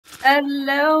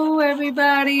Hello,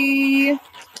 everybody.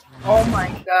 Oh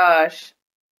my gosh.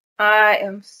 I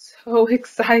am so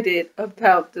excited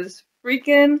about this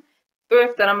freaking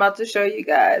thrift that I'm about to show you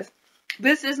guys.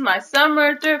 This is my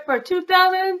summer thrift for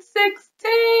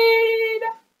 2016.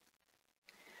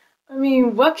 I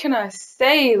mean, what can I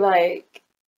say? Like,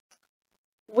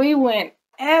 we went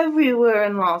everywhere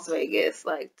in Las Vegas,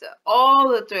 like to all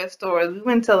the thrift stores. We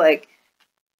went to like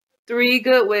 3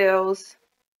 Goodwills,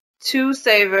 2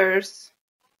 Savers,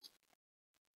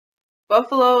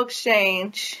 Buffalo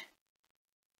Exchange.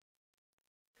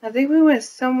 I think we went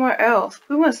somewhere else.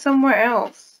 We went somewhere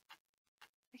else.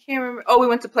 I can't remember. Oh, we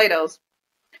went to Plato's.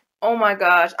 Oh my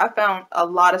gosh, I found a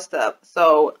lot of stuff.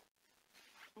 So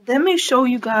let me show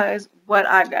you guys what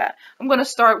I got. I'm gonna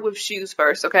start with shoes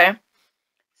first, okay?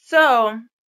 So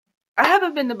I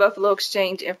haven't been to Buffalo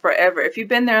Exchange in forever. If you've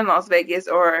been there in Las Vegas,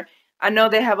 or I know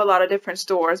they have a lot of different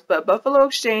stores, but Buffalo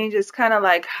Exchange is kind of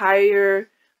like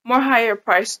more higher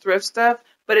price thrift stuff,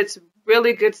 but it's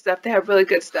really good stuff. They have really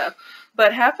good stuff.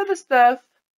 But half of the stuff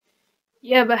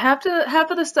Yeah, but half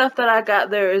of the stuff that I got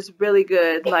there is really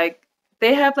good. Like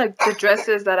they have like the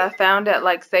dresses that I found at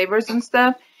like Savers and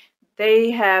stuff. They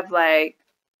have like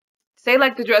say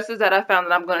like the dresses that I found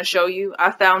that I'm gonna show you. I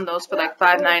found those for like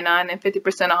 $5.99 and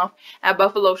 50% off at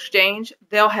Buffalo Exchange.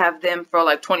 They'll have them for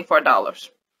like $24.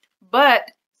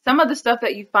 But some of the stuff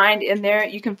that you find in there,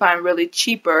 you can find really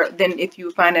cheaper than if you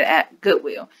find it at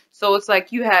Goodwill. So it's like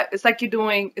it's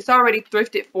already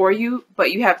thrifted for you,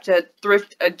 but you have to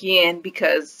thrift again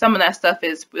because some of that stuff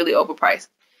is really overpriced.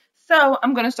 So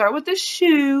I'm going to start with the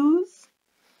shoes.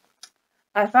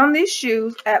 I found these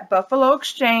shoes at Buffalo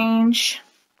Exchange.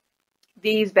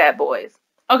 These bad boys.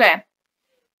 Okay,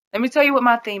 let me tell you what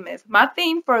my theme is. My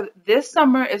theme for this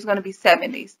summer is going to be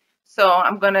 70s. So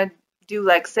I'm going to do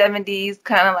like 70s,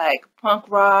 kind of like punk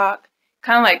rock,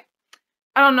 kind of like,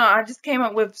 I don't know, I just came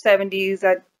up with 70s.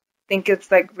 I think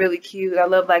it's like really cute. I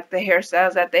love like the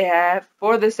hairstyles that they have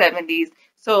for the 70s.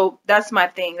 So that's my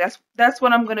thing. That's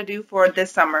what I'm going to do for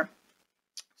this summer.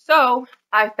 So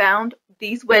I found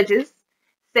these wedges,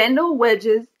 sandal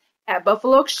wedges at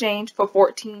Buffalo Exchange for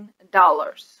 $14.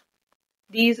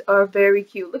 These are very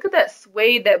cute. Look at that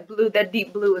suede, that blue, that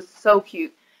deep blue is so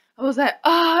cute. I was like,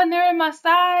 oh, and they're in my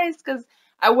size because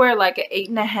I wear like an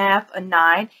 8.5, a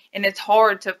 9, and it's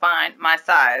hard to find my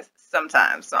size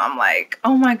sometimes. So I'm like,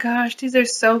 oh my gosh, these are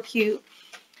so cute.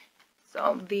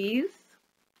 So these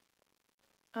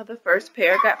are the first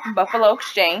pair I got from Buffalo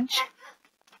Exchange.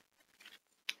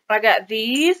 I got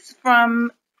these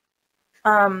from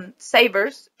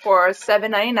Savers for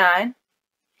 $7.99.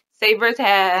 Savers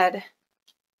had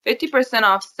 50%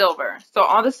 off silver. So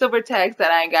all the silver tags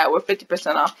that I got were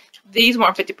 50% off. These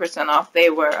weren't 50% off. They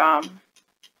were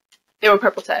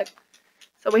purple tag.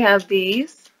 So we have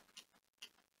these.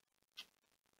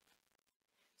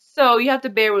 So you have to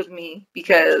bear with me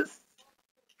because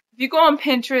if you go on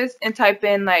Pinterest and type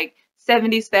in like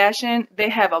 70s fashion, they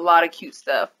have a lot of cute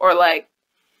stuff. Or like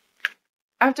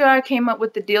after I came up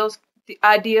with the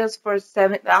ideas for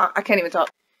I can't even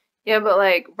talk. Yeah, but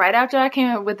like right after I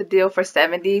came up with the deal for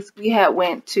 70s,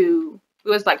 it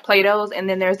was like Plato's and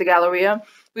then there's the Galleria.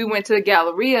 We went to the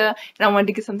Galleria and I wanted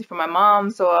to get something for my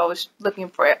mom, so I was looking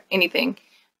for anything.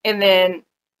 And then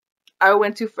I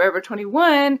went to Forever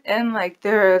 21 and like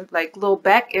their like little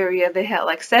back area, they had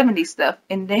like 70s stuff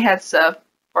and they had stuff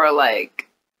for like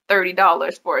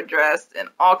 $30 for a dress and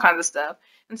all kinds of stuff.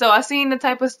 And so I seen the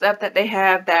type of stuff that they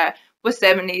have that was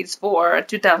 70s for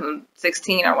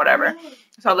 2016 or whatever.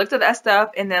 So I looked at that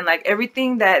stuff and then like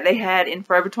everything that they had in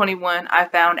Forever 21 I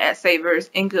found at Savers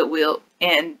and Goodwill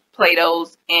and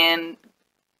Plato's and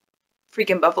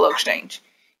freaking Buffalo Exchange.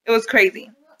 It was crazy.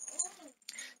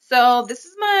 So this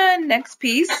is my next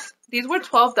piece. These were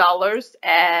 $12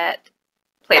 at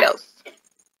Plato's.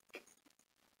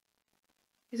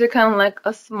 These are kind of like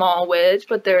a small wedge,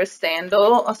 but they're a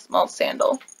small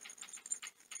sandal.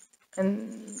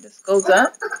 And this goes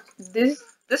up.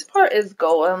 This part is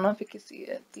gold. I don't know if you can see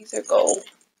it. These are gold.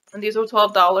 And these were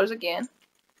 $12 again.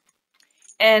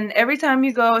 And every time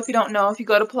you go, if you don't know, if you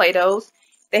go to Plato's,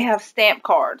 they have stamp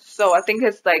cards. So I think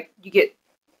it's like you get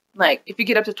like if you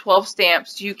get up to 12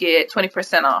 stamps, you get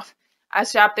 20% off. I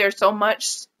shop there so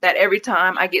much that every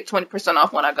time I get 20%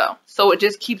 off when I go. So it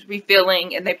just keeps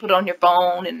refilling and they put it on your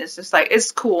phone and it's just like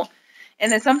it's cool.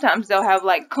 And then sometimes they'll have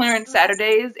like clearance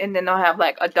Saturdays and then they'll have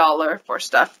like $1 for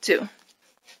stuff too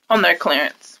on their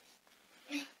clearance.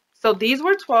 So these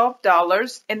were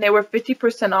 $12 and they were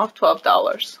 50% off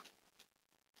 $12.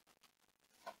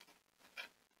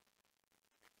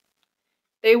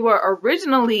 They were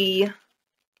originally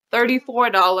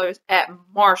 $34 at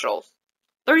Marshall's.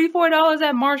 $34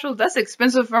 at Marshalls. That's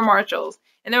expensive for Marshalls.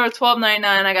 And they were $12.99.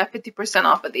 I got 50%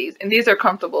 off of these. And these are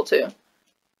comfortable too.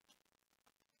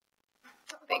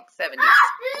 I think 70s.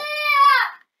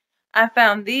 I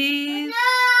found these.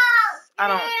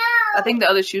 I think the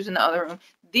other shoes in the other room.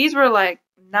 These were like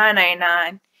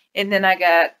 $9.99. And then I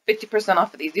got 50%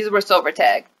 off of these. These were silver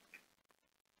tag.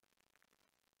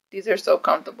 These are so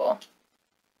comfortable.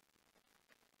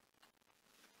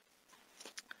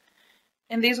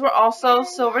 And these were also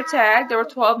silver tag. They were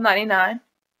 $12.99.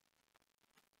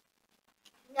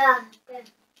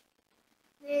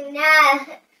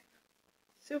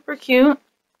 Super cute.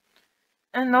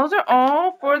 And those are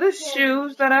all for the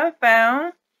shoes that I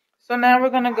found. So now we're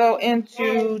going to go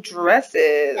into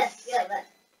dresses.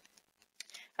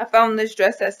 I found this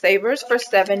dress at Savers for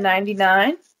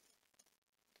 $7.99.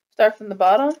 Start from the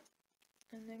bottom.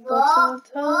 And then go to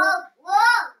the top.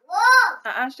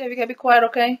 Chevy, you gotta be quiet,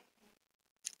 okay?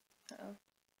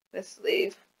 This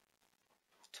sleeve.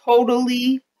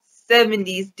 Totally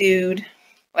 70s, dude.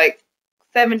 Like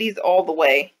 70s all the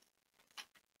way.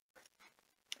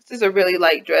 This is a really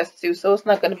light dress too, so it's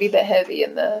not gonna be that heavy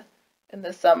in the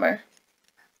summer.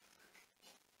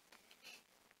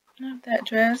 Not that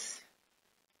dress.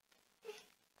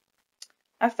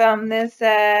 I found this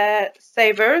at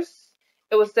Savers.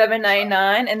 It was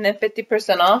 $7.99 and then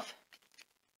 50% off.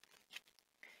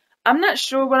 I'm not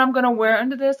sure what I'm gonna wear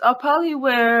under this. I'll probably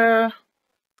wear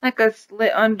like a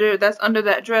slit under that's under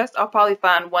that dress. I'll probably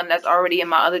find one that's already in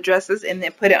my other dresses and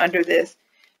then put it under this.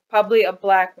 Probably a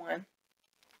black one.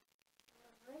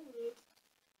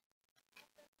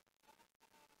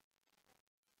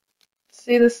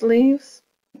 See the sleeves?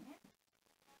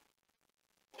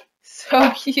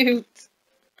 So cute.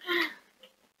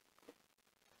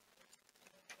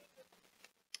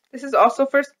 This is also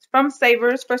from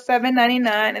Savers for $7.99,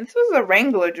 and this was a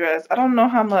Wrangler dress. I don't know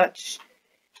how much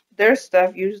their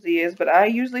stuff usually is, but I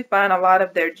usually find a lot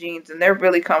of their jeans, and they're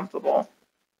really comfortable.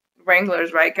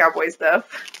 Wranglers, right? Cowboy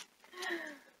stuff.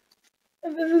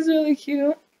 And this is really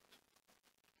cute.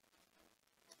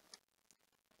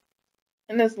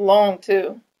 And it's long,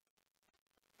 too.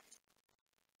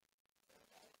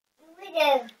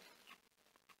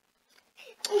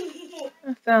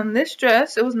 I found this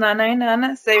dress. It was $9.99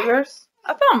 at Savers.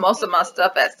 I found most of my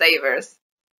stuff at Savers.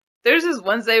 There's this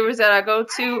one Savers that I go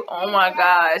to. Oh my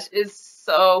gosh, it's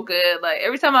so good. Like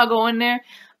every time I go in there,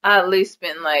 I at least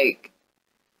spend like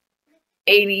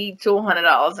 $80 to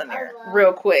 $100 in there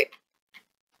real quick.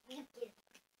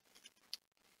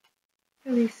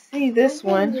 Let me see this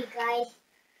one.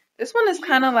 This one is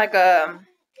kind of like a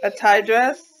tie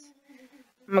dress.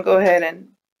 I'm gonna go ahead and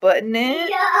button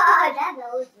it.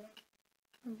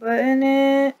 Button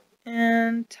it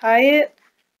and tie it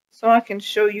so I can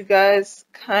show you guys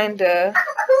kind of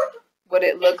what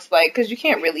it looks like because you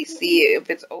can't really see it if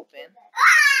it's open.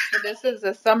 But this is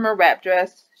a summer wrap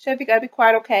dress. Chevy, gotta be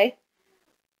quiet, okay?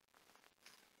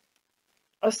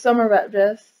 A summer wrap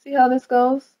dress. See how this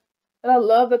goes? And I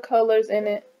love the colors in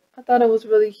it. I thought it was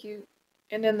really cute.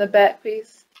 And then the back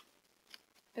piece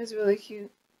is really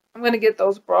cute. I'm gonna get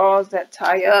those bras that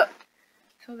tie up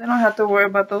so they don't have to worry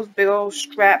about those big old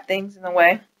strap things in the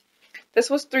way. This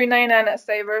was $3.99 at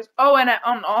Savers. Oh, and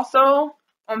also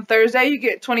on Thursday you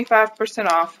get 25%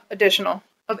 off additional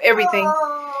of everything.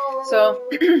 So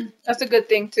that's a good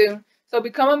thing too. So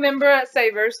become a member at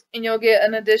Savers and you'll get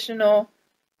an additional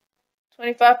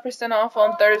 25% off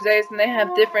on Thursdays, and they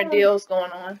have different deals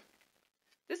going on.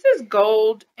 This is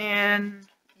gold and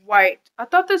white. I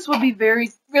thought this would be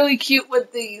really cute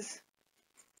with these.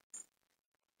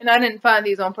 And I didn't find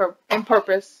these on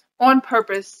purpose. On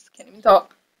purpose. Can't even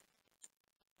talk.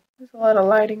 There's a lot of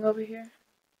lighting over here.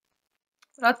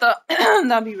 But I thought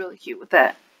that'd be really cute with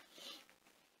that.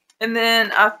 And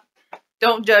then,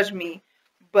 don't judge me,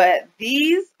 but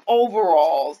these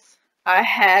overalls, I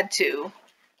had to.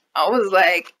 I was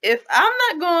like, if I'm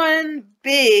not going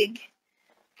big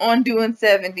on doing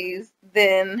 70s,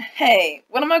 then hey,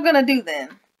 what am I going to do then?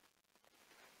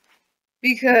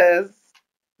 Because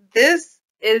this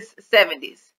is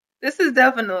 70s. This is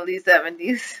definitely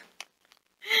 70s.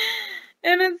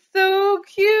 And it's so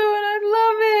cute and I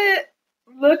love it.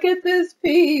 Look at this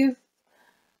piece.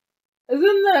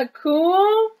 Isn't that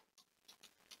cool?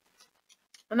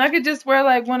 And I could just wear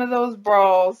like one of those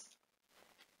bras.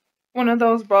 One of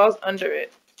those bras under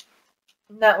it.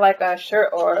 Not like a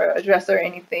shirt or a dress or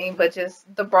anything, but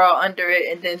just the bra under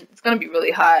it, and then it's going to be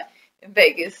really hot in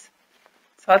Vegas.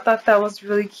 So I thought that was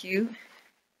really cute.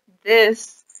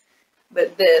 This.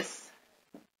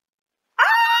 Ah!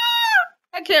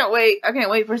 I can't wait. I can't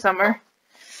wait for summer.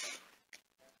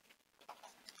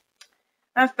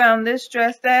 I found this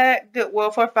dress at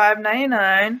Goodwill for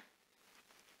 $5.99.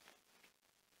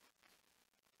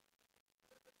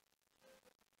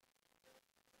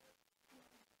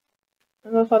 I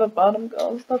love how the bottom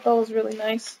goes. I thought that was really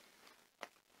nice.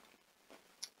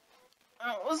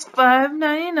 It was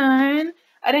 $5.99.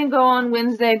 I didn't go on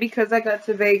Wednesday because I got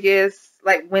to Vegas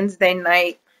like Wednesday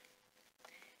night.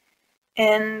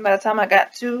 And by the time I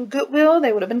got to Goodwill,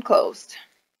 they would have been closed.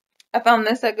 I found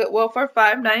this at Goodwill for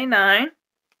 $5.99.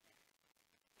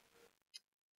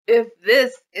 If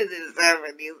this is in the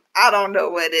 70s, I don't know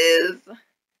what is.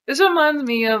 This reminds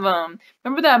me of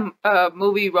remember that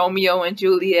movie Romeo and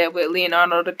Juliet with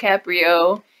Leonardo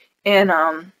DiCaprio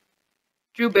and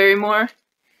Drew Barrymore?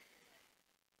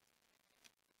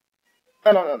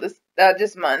 I don't know, that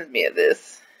just reminds me of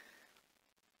this.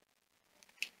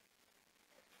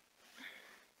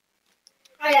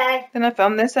 Okay. Then I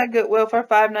found this at Goodwill for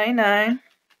 $5.99.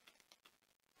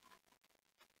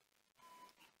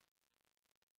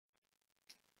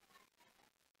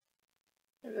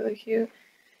 Really cute.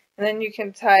 And then you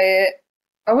can tie it.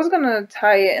 I was gonna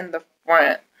tie it in the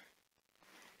front.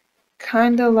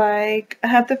 Kinda like, I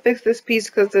have to fix this piece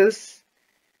because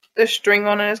the string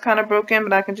on it is kind of broken,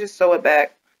 but I can just sew it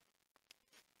back.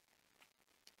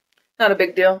 Not a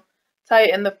big deal. Tie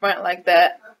it in the front like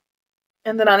that.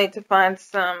 And then I need to find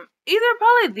some, either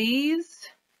probably these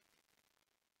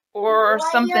or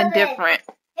something different.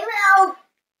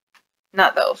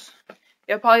 Not those.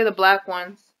 Yeah, probably the black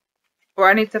ones. Or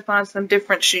I need to find some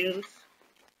different shoes.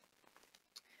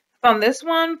 Found this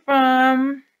one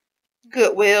from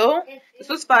Goodwill. This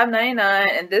was $5.99,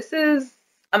 and this is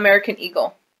American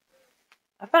Eagle.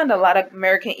 I found a lot of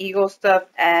American Eagle stuff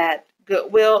at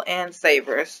Goodwill and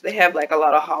Savers. They have like a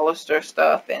lot of Hollister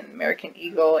stuff and American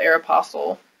Eagle,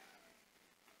 Aeropostale.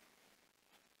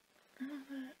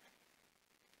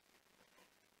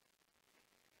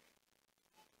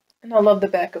 And I love the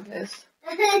back of this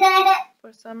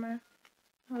for summer.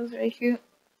 That was very cute.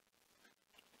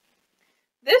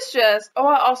 This dress, oh,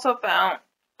 I also found,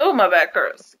 oh, my back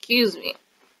hurts. Excuse me.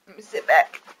 Let me sit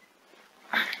back.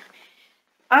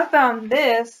 I found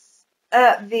this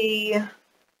at the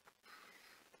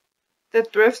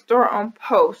thrift store on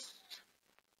Post.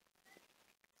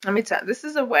 Let me tell you, this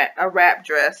is a wrap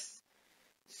dress.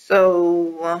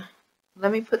 So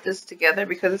let me put this together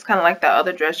because it's kind of like that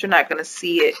other dress. You're not going to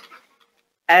see it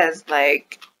as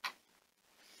like,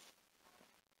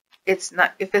 it's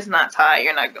not, if it's not tied,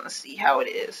 you're not going to see how it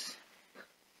is.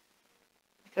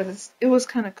 Because it was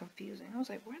kind of confusing. I was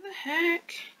like, where the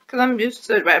heck? Because I'm used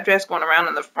to the wrap dress going around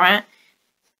in the front.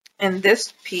 And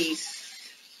this piece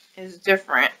is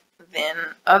different than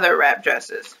other wrap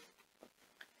dresses.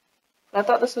 But I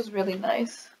thought this was really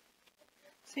nice.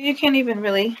 So you can't even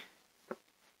really...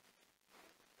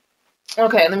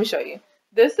 Okay, let me show you.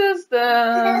 This is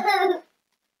the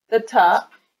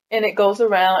top. And it goes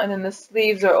around. And then the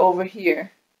sleeves are over here.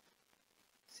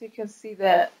 So you can see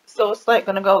that. So it's like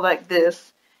going to go like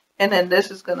this. And then this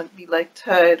is going to be like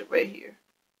tied right here.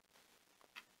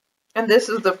 And this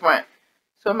is the front.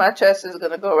 So my chest is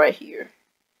going to go right here.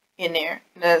 In there.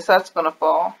 And then so that's going to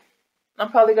fall. I'm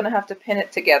probably going to have to pin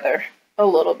it together a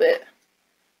little bit.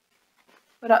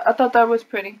 But I thought that was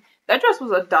pretty. That dress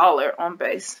was $1 on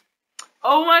base.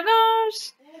 Oh my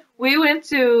gosh. We went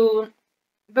to,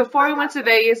 before we went to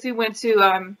Vegas, we went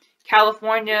to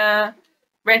California,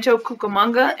 Rancho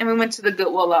Cucamonga, and we went to the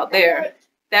Goodwill out there.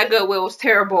 That Goodwill was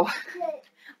terrible.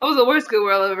 It was the worst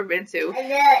Goodwill I've ever been to.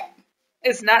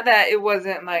 It's not that it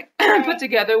wasn't like put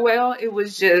together well. It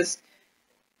was just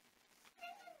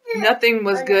nothing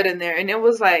was good in there. And it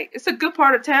was like, it's a good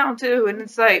part of town too. And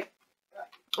it's like,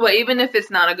 well, even if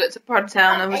it's not a good part of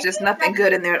town, it was just nothing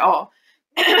good in there at all.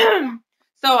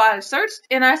 So I searched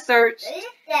and I searched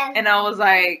and I was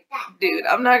like, dude,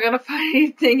 I'm not going to find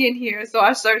anything in here. So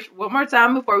I searched one more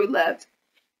time before we left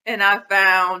and I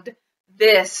found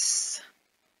this.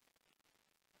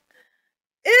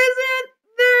 Isn't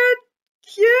that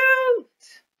cute?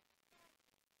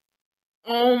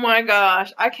 Oh my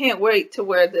gosh. I can't wait to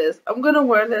wear this. I'm going to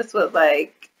wear this with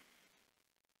like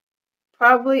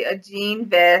probably a jean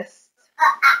vest.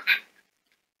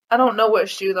 I don't know what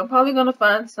shoes. I'm probably going to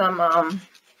find some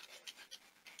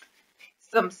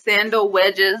sandal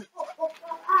wedges.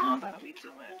 Oh, that'll be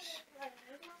too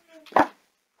much.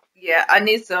 Yeah, I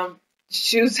need some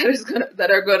shoes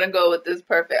that are gonna go with this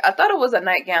perfect. I thought it was a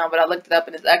nightgown, but I looked it up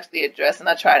and it's actually a dress and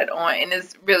I tried it on and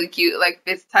it's really cute. Like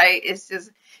fits tight.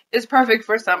 It's perfect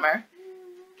for summer.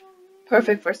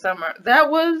 Perfect for summer. That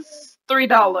was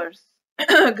 $3.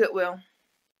 Goodwill.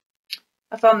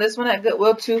 I found this one at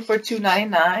Goodwill too for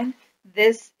 $2.99.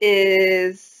 This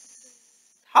is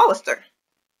Hollister.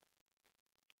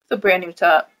 It's a brand new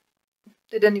top.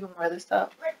 They didn't even wear this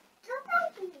top.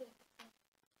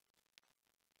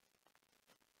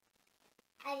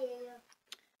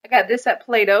 I got this at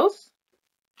Plato's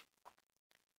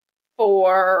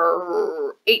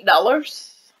for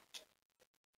 $8.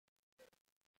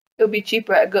 It'll be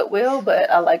cheaper at Goodwill, but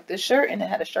I like this shirt, and it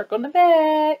had a shark on the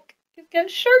back. It's got a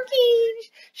sharky.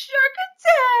 Shark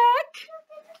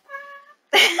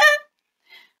attack.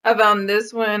 I found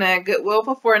this one at Goodwill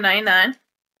for $4.99.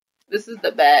 This is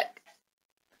the back.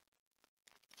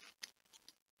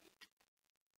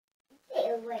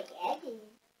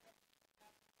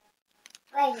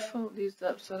 Fold these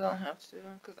up so I don't have to,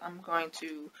 because I'm going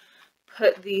to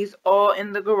put these all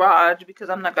in the garage because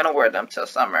I'm not going to wear them till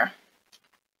summer.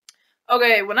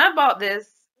 Okay, when I bought this,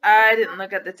 I didn't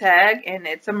look at the tag, and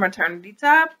it's a maternity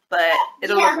top, but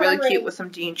it'll look really cute with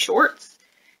some jean shorts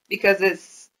because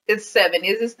it's 70s.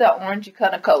 It's the orangey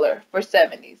kind of color for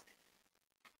 70s.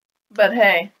 But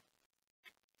hey,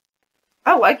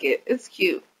 I like it. It's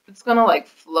cute. It's gonna like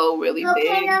flow really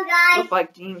big with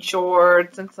like jean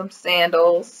shorts and some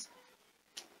sandals.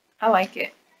 I like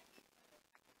it.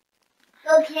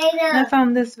 And I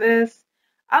found this vest.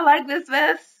 I like this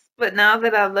vest, but now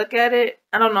that I look at it,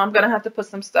 I don't know. I'm gonna have to put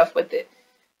some stuff with it.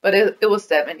 But it was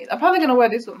 70s. I'm probably gonna wear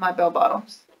this with my bell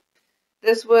bottoms.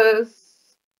 This was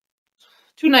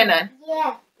 $2.99.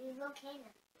 Yeah, it's okay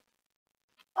now.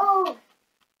 Oh.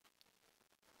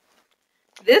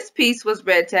 This piece was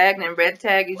red tagged, and red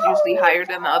tag is usually higher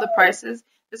than the other prices.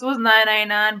 This was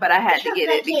 $9.99, but I had to get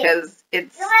it because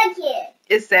it's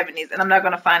 70s, and I'm not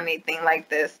gonna find anything like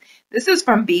this. This is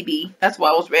from BB. That's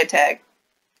why it was red tag.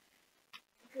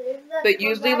 But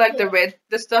usually, like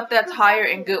the stuff that's higher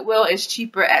in Goodwill is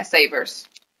cheaper at Savers.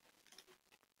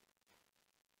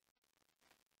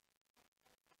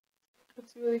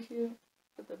 That's really cute.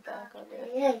 Put the back on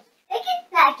it. Look at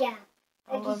that guy.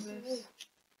 I love this.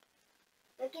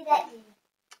 Look at that.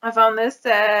 I found this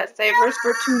at Savers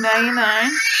for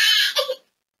 $2.99.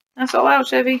 That's so loud,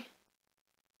 Chevy.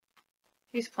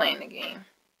 He's playing the game.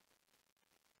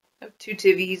 I have two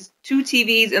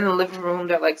TVs in the living room.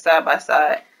 They're like side by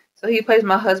side. So he plays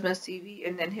my husband's TV,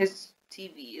 and then his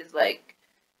TV is like,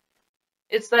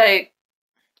 it's like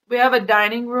we have a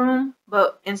dining room,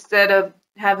 but instead of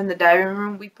having the dining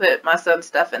room, we put my son's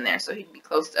stuff in there so he can be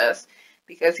close to us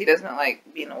because he doesn't like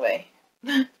being away.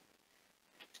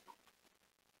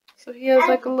 So he has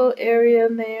like a little area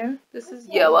in there. This is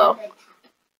yellow.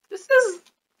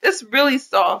 It's really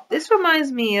soft. This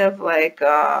reminds me of like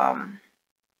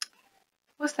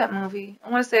what's that movie? I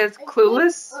want to say it's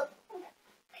Clueless.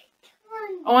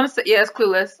 It's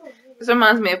Clueless. This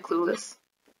reminds me of Clueless.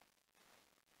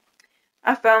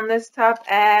 I found this top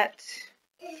at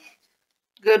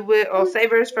Goodwill or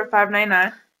Savers for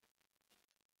 $5.99.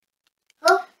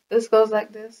 This goes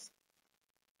like this.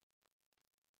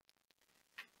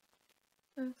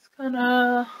 It's kind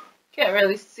of, can't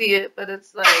really see it, but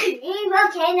it's like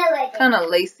kind of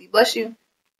lacy. Bless you.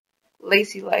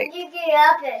 Lacy like.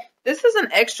 This is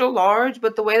an extra large,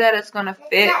 but the way that it's going to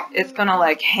fit, it's going to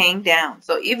like hang down.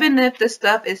 So even if the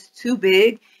stuff is too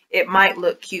big, it might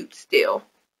look cute still.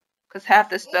 Because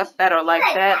half the stuff that are like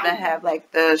that have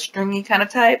like the stringy kind of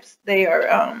types, they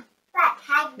are,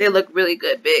 they look really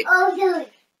good big.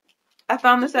 I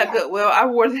found this at Goodwill. I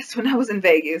wore this when I was in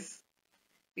Vegas.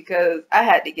 Because I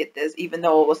had to get this even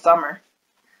though it was summer.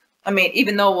 I mean,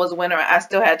 even though it was winter, I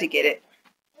still had to get it.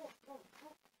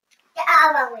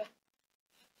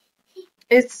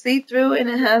 It's see-through and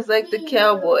it has like the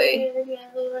cowboy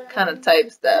kind of type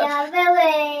stuff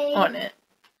on it.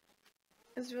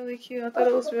 It's really cute. I thought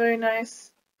it was really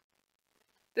nice.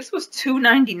 This was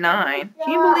 $2.99. Can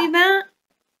you believe that?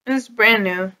 It's brand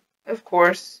new, of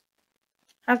course.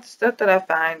 Half the stuff that I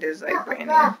find is like brand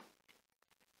new.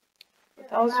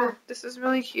 This is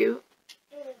really cute.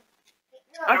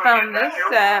 I found this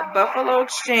at Buffalo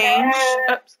Exchange.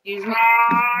 Oh, excuse me.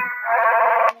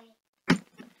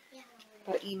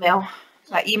 My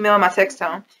email, my text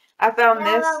tone. I found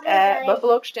this at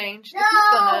Buffalo Exchange.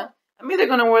 I'm either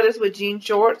gonna wear this with jean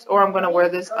shorts or I'm gonna wear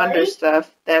this under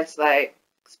stuff that's like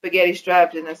spaghetti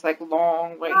strapped and it's like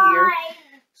long right here.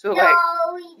 So like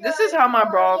this is how my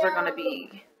bras are gonna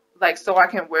be. Like so I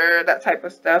can wear that type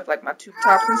of stuff, like my tube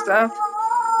tops and stuff.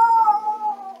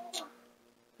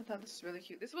 I thought this was really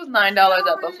cute. This was $9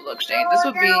 at Buffalo Exchange. This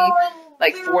would be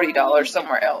like $40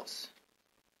 somewhere else.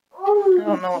 I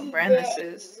don't know what brand this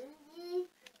is.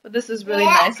 But this is really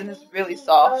nice and it's really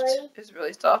soft. It's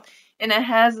really soft. And it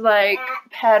has like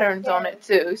patterns on it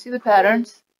too. You see the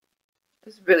patterns?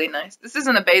 It's really nice. This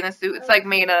isn't a bathing suit. It's like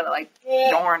made out of like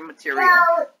yarn material.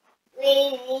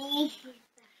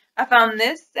 I found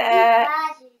this at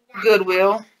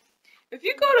Goodwill. If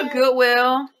you go to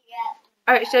Goodwill,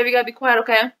 alright, Chevy, you gotta be quiet,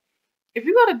 okay? If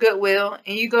you go to Goodwill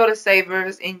and you go to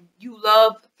Savers and you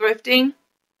love thrifting,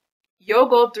 you'll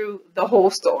go through the whole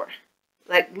store.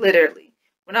 Like literally.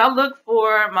 When I look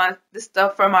for the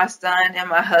stuff for my son and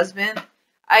my husband,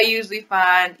 I usually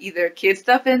find either kid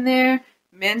stuff in there,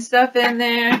 men's stuff in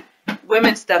there,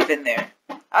 women's stuff in there.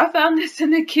 I found this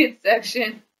in the kids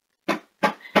section.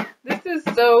 This is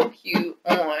so cute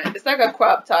on. It's like a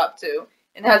crop top too.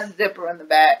 It has a zipper in the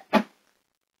back.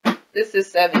 This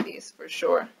is 70s for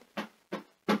sure.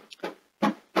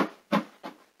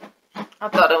 I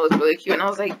thought it was really cute. And I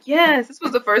was like, yes, this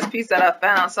was the first piece that I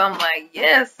found. So I'm like,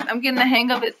 yes, I'm getting the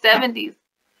hang of it 70s.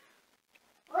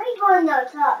 Where are you going to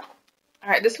top?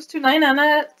 Alright, this was $2.99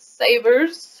 at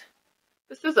Savers.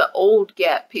 This is an old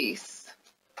Gap piece.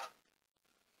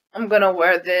 I'm going to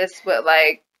wear this with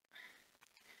like,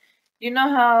 you know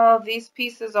how these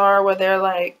pieces are where they're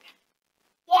like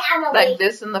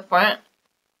this in the front?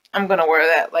 I'm going to wear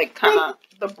that, like kind of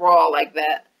the bra like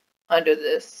that under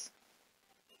this.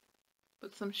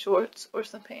 With some shorts or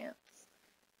some pants.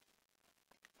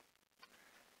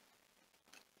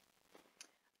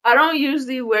 I don't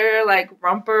usually wear like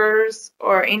rompers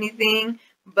or anything,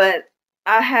 but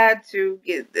I had to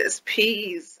get this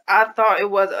piece. I thought it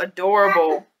was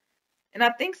adorable. And I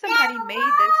think somebody made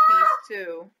this piece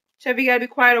too. Chevy, you gotta be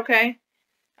quiet, okay?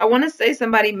 I want to say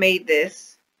somebody made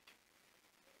this.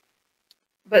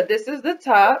 But this is the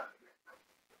top.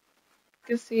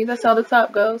 You can see that's how the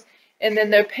top goes. And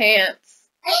then their pants.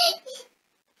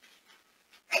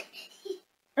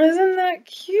 Isn't that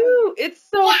cute? It's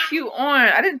so cute on.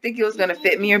 I didn't think it was going to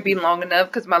fit me or be long enough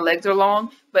because my legs are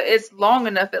long. But it's long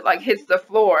enough it like hits the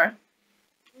floor.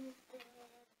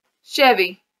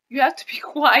 Chevy, you have to be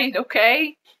quiet,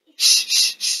 okay? Shh,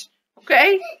 shh, shh.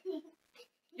 Okay?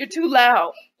 You're too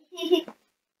loud.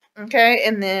 Okay?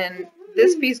 And then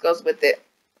this piece goes with it.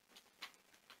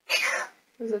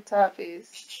 There's a top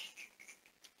piece.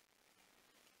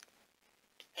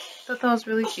 I thought that was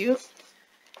really cute.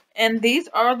 And these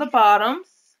are the bottoms.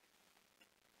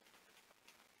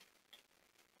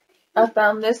 I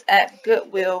found this at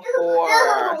Goodwill for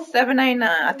 $7.99.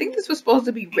 I think this was supposed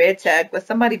to be red tag, but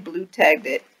somebody blue tagged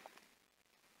it.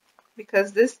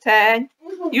 Because this tag,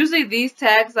 usually these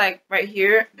tags like right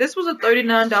here, this was a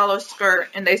 $39 skirt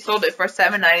and they sold it for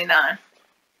 $7.99.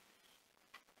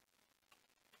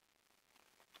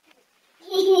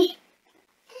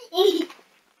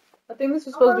 I think this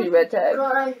was supposed to be red tag.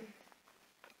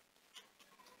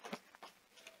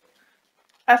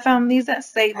 I found these at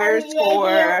Savers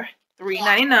for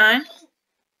 $3.99.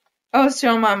 I was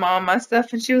showing my mom my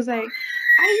stuff and she was like,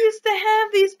 I used to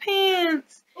have these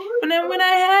pants. But then when I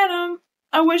had them,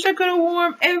 I wish I could have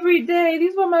worn them every day.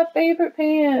 These were my favorite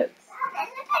pants.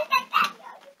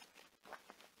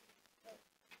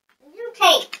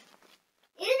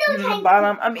 And the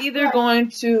bottom, I'm either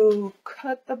going to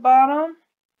cut the bottom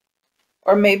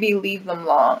or maybe leave them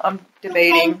long. I'm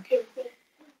debating.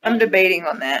 I'm debating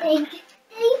on that.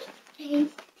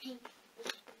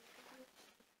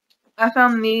 I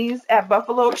found these at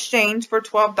Buffalo Exchange for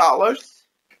 $12.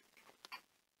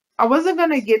 I wasn't going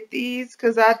to get these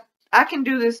because I can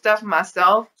do this stuff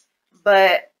myself,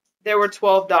 but they were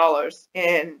 $12.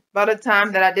 And by the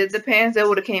time that I did the pants, it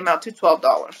would have came out to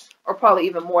 $12 or probably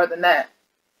even more than that.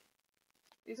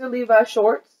 These are Levi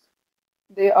shorts.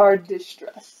 They are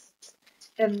distressed.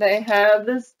 And they have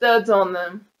the studs on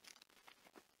them.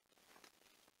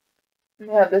 And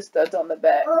they have the studs on the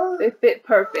back. They fit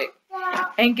perfect.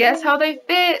 And guess how they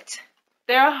fit?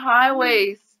 They're high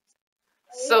waist.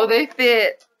 So they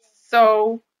fit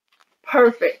so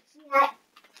perfect.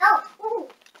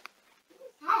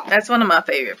 That's one of my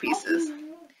favorite pieces.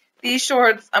 These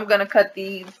shorts, I'm going to cut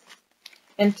these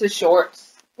into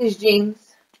shorts. These jeans.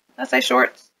 Did I say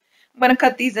shorts? I'm going to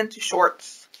cut these into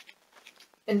shorts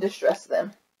and distress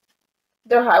them.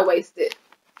 They're high-waisted.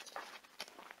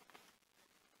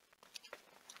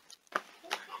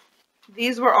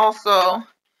 These were also,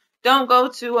 don't go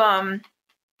to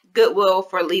Goodwill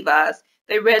for Levi's.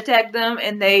 They red tag them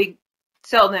and they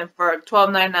sell them for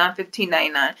 $12.99,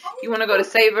 $15.99. You want to go to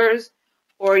Savers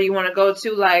or you want to go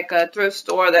to like a thrift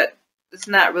store that it's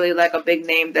not really like a big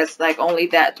name that's like only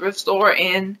that thrift store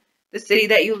in the city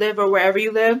that you live or wherever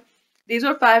you live. These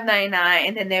were $5.99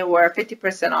 and then they were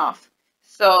 50% off.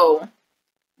 So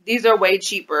these are way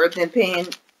cheaper than paying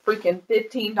freaking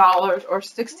 $15 or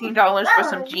 $16 for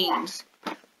some jeans.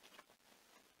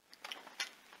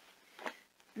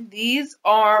 These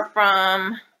are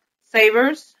from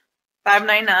Savers,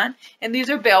 $5.99, and these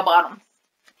are bell bottoms.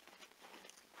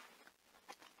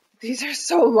 These are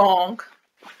so long.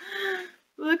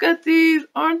 Look at these.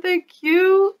 Aren't they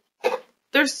cute?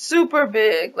 They're super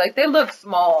big. Like, they look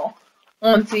small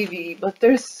on TV, but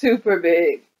they're super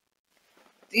big.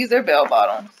 These are bell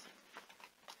bottoms.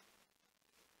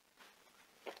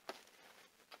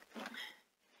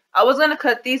 I was going to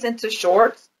cut these into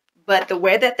shorts, but the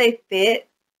way that they fit,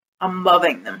 I'm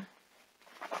loving them.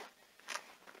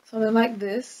 So they're like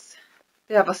this.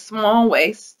 They have a small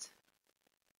waist.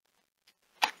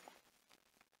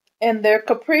 And they're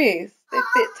capris. They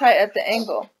fit tight at the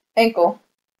ankle.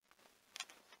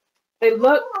 They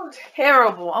look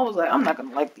terrible. I was like, I'm not going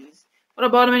to like these. But I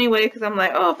bought them anyway because I'm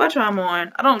like, oh, if I try them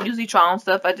on. I don't usually try on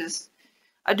stuff.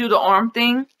 I do the arm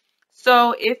thing.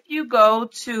 So if you go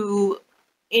to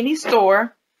any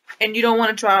store and you don't want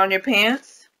to try on your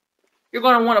pants, you're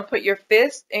going to want to put your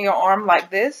fist in your arm like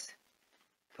this.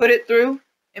 Put it through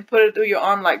and put it through your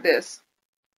arm like this.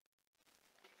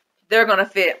 They're going to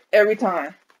fit every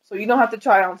time. So you don't have to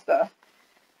try on stuff.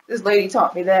 This lady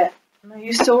taught me that. I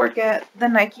used to work at the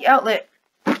Nike outlet.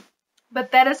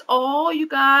 But that is all, you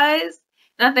guys.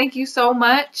 And I thank you so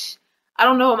much. I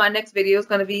don't know what my next video is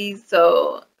going to be,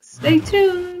 so stay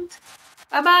tuned.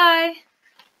 Bye-bye.